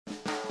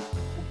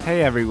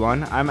Hey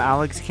everyone, I'm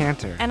Alex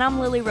Cantor. And I'm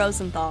Lily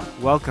Rosenthal.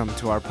 Welcome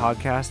to our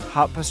podcast,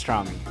 Hot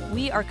Pastrami.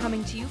 We are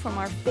coming to you from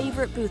our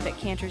favorite booth at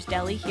Cantor's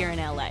Deli here in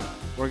LA.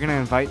 We're going to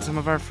invite some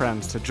of our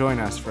friends to join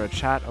us for a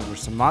chat over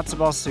some matzo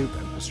ball soup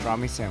and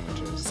pastrami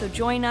sandwiches. So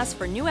join us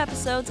for new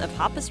episodes of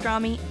Hot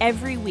Pastrami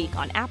every week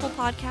on Apple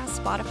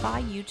Podcasts,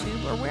 Spotify,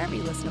 YouTube, or wherever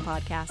you listen to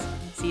podcasts.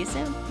 See you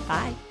soon.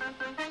 Bye.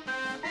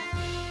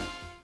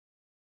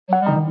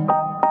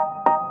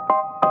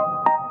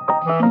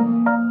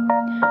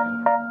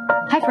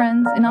 Hi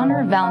friends, in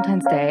honor of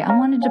Valentine's Day, I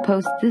wanted to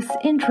post this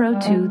intro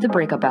to The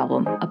Breakup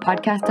Album, a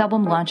podcast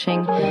album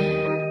launching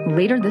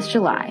later this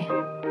July.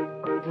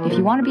 If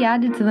you want to be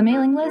added to the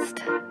mailing list,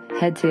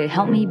 head to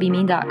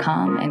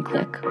helpmebemean.com and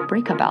click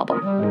Breakup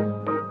Album.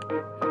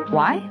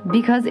 Why?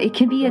 Because it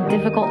can be a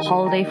difficult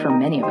holiday for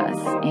many of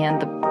us,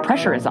 and the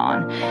pressure is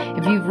on.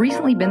 If you've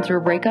recently been through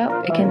a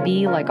breakup, it can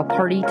be like a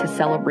party to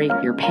celebrate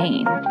your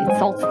pain. It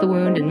salts the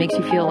wound and makes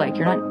you feel like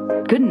you're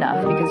not good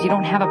enough because you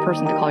don't have a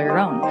person to call your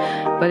own.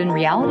 But in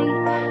reality,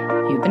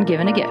 you've been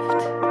given a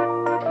gift.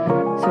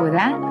 So with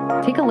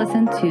that, take a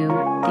listen to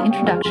the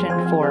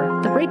introduction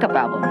for The Breakup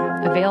Album,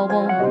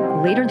 available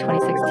later in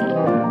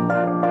 2016.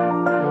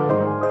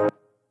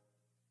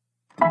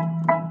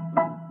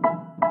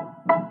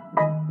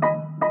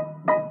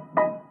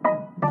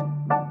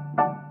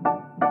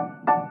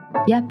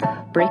 Yep,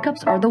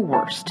 breakups are the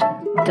worst,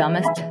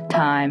 dumbest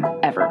time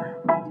ever.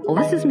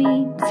 Well, this is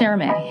me, Sarah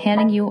May,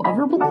 handing you a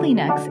verbal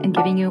Kleenex and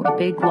giving you a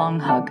big, long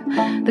hug.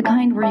 The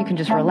kind where you can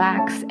just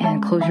relax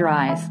and close your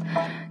eyes.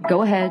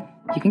 Go ahead,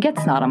 you can get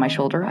snot on my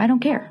shoulder, I don't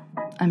care.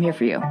 I'm here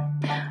for you.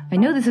 I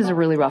know this is a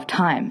really rough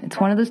time. It's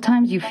one of those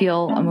times you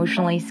feel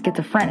emotionally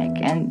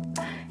schizophrenic and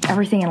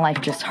everything in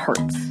life just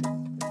hurts.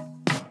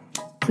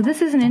 So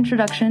this is an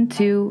introduction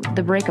to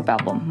The Breakup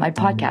Album, my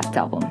podcast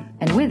album.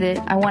 And with it,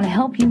 I want to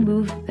help you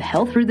move the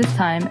hell through this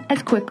time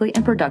as quickly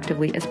and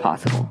productively as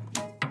possible.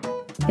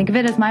 Think of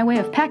it as my way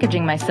of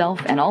packaging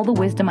myself and all the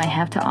wisdom I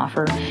have to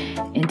offer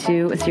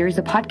into a series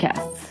of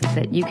podcasts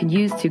that you can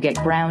use to get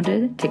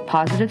grounded, take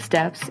positive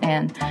steps,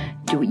 and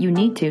do what you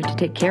need to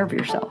take care of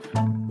yourself.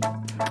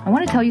 I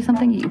want to tell you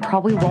something that you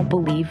probably won't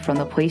believe from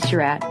the place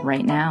you're at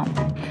right now.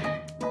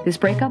 This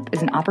breakup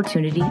is an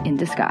opportunity in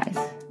disguise.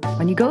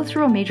 When you go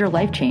through a major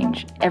life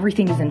change,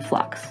 everything is in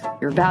flux.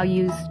 Your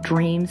values,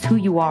 dreams, who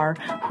you are,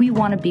 who you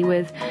want to be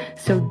with.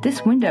 So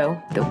this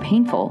window, though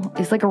painful,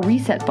 is like a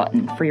reset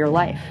button for your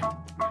life.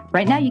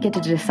 Right now you get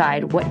to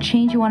decide what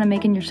change you want to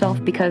make in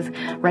yourself because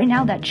right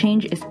now that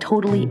change is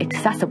totally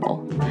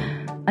accessible.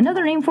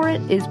 Another name for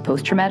it is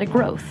post-traumatic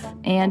growth,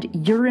 and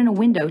you're in a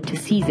window to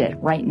seize it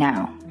right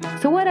now.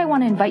 So what I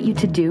want to invite you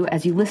to do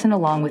as you listen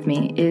along with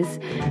me is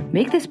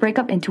make this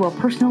breakup into a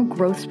personal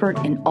growth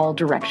spurt in all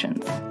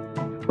directions.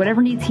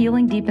 Whatever needs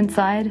healing deep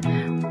inside,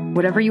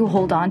 whatever you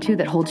hold on to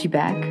that holds you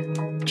back,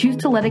 choose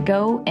to let it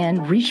go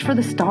and reach for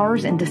the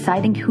stars in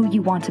deciding who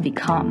you want to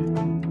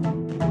become.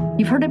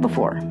 You've heard it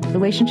before.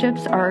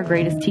 Relationships are our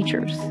greatest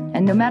teachers.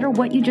 And no matter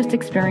what you just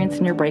experienced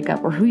in your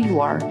breakup or who you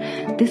are,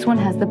 this one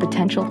has the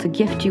potential to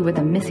gift you with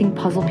a missing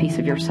puzzle piece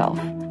of yourself.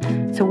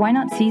 So why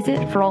not seize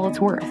it for all it's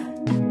worth?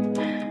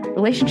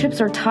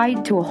 Relationships are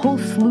tied to a whole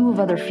slew of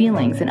other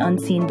feelings and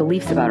unseen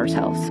beliefs about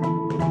ourselves.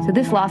 So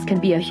this loss can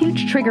be a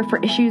huge trigger for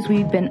issues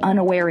we've been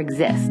unaware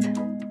exist.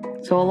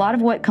 So a lot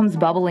of what comes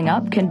bubbling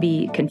up can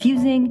be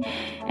confusing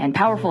and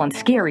powerful and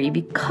scary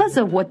because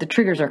of what the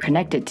triggers are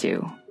connected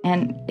to.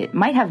 And it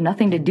might have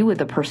nothing to do with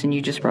the person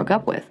you just broke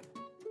up with.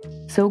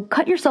 So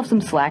cut yourself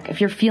some slack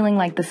if you're feeling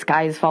like the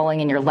sky is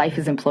falling and your life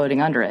is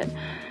imploding under it.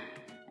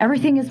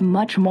 Everything is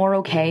much more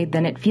okay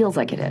than it feels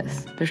like it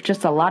is. There's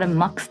just a lot of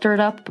muck stirred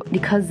up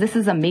because this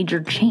is a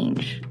major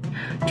change.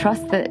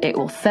 Trust that it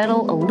will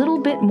settle a little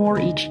bit more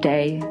each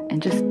day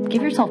and just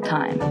give yourself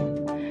time.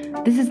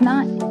 This is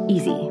not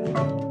easy.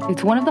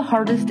 It's one of the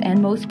hardest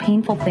and most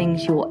painful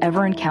things you will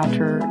ever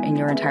encounter in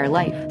your entire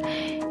life.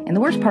 And the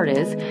worst part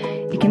is,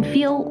 it can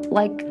feel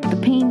like the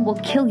pain will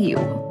kill you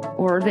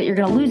or that you're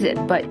going to lose it,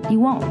 but you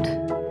won't.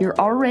 You're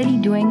already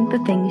doing the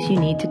things you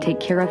need to take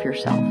care of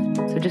yourself.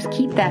 So just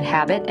keep that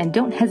habit and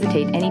don't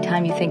hesitate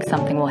anytime you think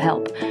something will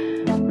help.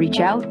 Reach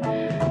out,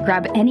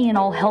 grab any and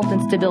all help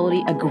and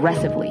stability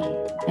aggressively.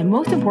 And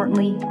most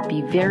importantly,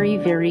 be very,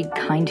 very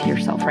kind to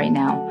yourself right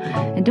now.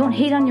 And don't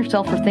hate on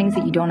yourself for things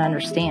that you don't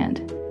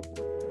understand.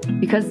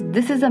 Because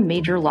this is a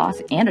major loss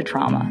and a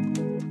trauma.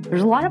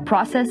 There's a lot of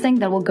processing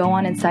that will go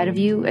on inside of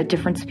you at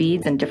different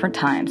speeds and different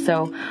times.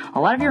 So a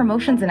lot of your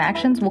emotions and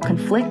actions will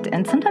conflict,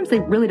 and sometimes they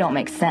really don't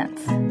make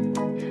sense.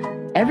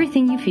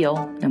 Everything you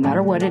feel, no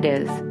matter what it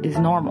is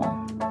normal.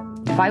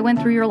 If I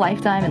went through your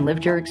lifetime and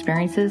lived your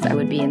experiences, I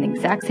would be in the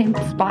exact same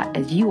spot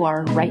as you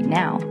are right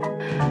now.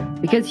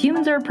 Because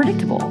humans are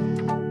predictable.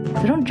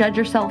 So don't judge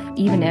yourself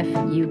even if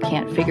you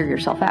can't figure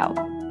yourself out.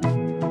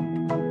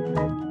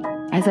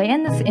 As I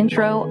end this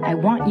intro, I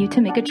want you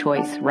to make a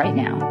choice right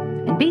now.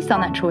 And based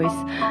on that choice,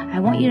 I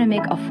want you to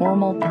make a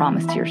formal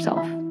promise to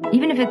yourself.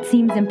 Even if it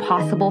seems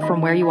impossible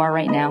from where you are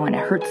right now and it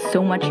hurts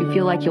so much you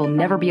feel like you'll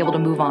never be able to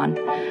move on,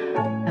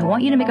 I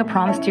want you to make a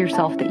promise to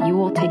yourself that you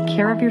will take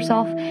care of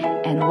yourself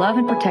and love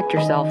and protect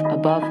yourself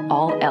above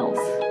all else.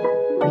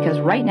 Because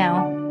right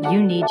now,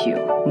 you need you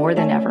more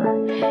than ever.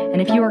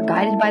 And if you are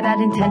guided by that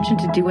intention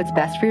to do what's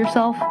best for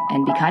yourself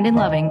and be kind and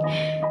loving,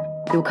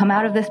 you'll come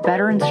out of this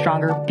better and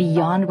stronger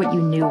beyond what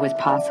you knew was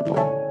possible.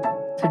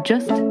 So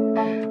just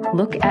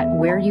look at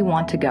where you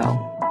want to go.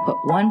 Put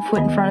one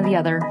foot in front of the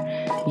other.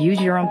 Use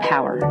your own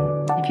power.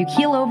 If you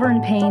keel over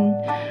in pain,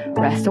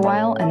 rest a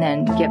while and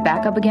then get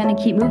back up again and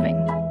keep moving.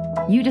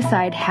 You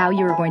decide how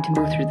you are going to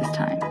move through this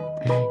time.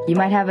 You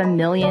might have a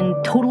million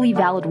totally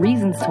valid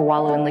reasons to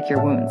wallow and lick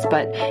your wounds,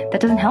 but that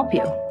doesn't help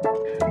you.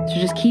 So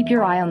just keep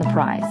your eye on the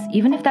prize,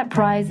 even if that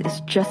prize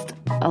is just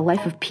a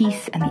life of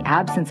peace and the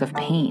absence of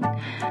pain.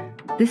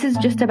 This is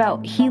just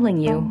about healing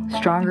you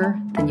stronger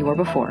than you were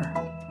before.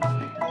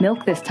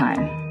 Milk this time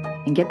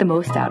and get the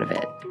most out of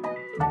it.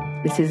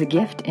 This is a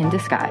gift in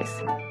disguise.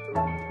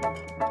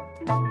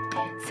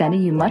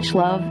 Sending you much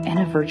love and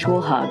a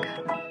virtual hug.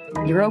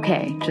 You're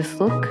okay. Just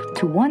look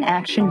to one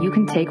action you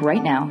can take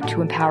right now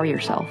to empower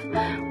yourself.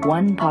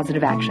 One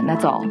positive action,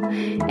 that's all.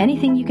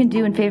 Anything you can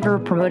do in favor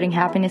of promoting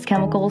happiness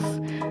chemicals,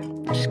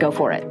 just go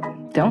for it.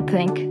 Don't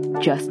think,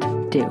 just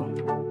do.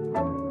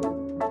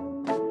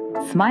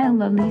 Smile,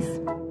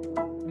 lovelies.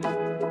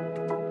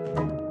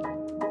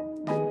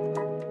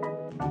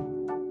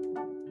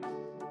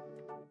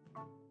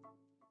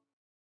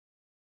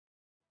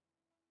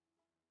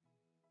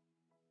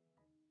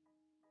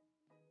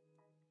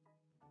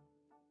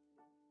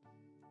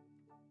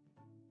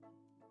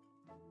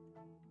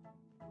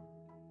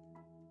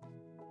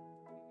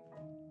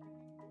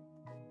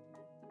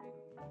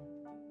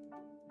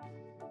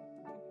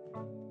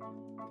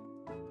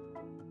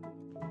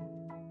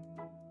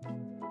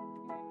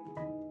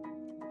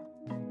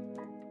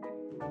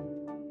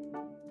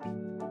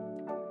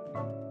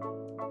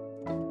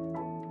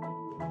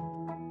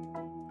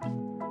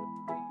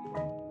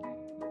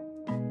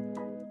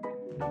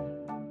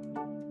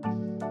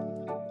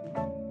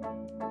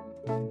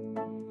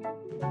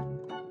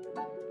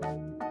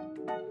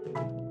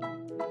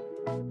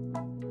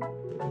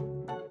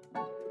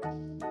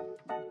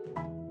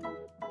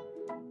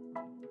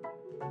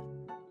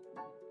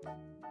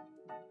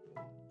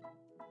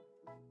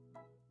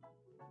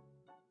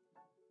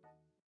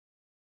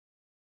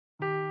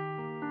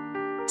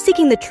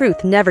 Seeking the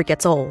truth never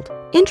gets old.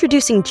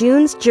 Introducing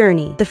June's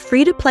Journey, the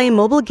free-to-play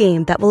mobile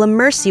game that will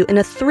immerse you in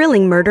a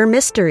thrilling murder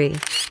mystery.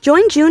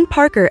 Join June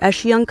Parker as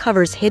she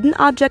uncovers hidden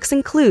objects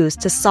and clues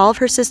to solve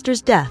her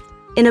sister's death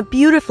in a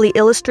beautifully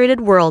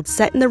illustrated world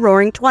set in the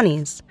Roaring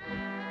 '20s.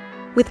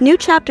 With new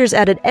chapters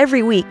added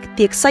every week,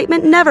 the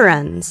excitement never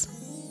ends.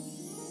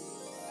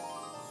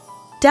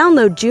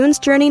 Download June's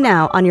Journey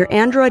now on your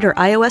Android or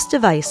iOS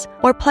device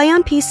or play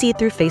on PC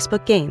through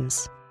Facebook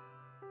Games.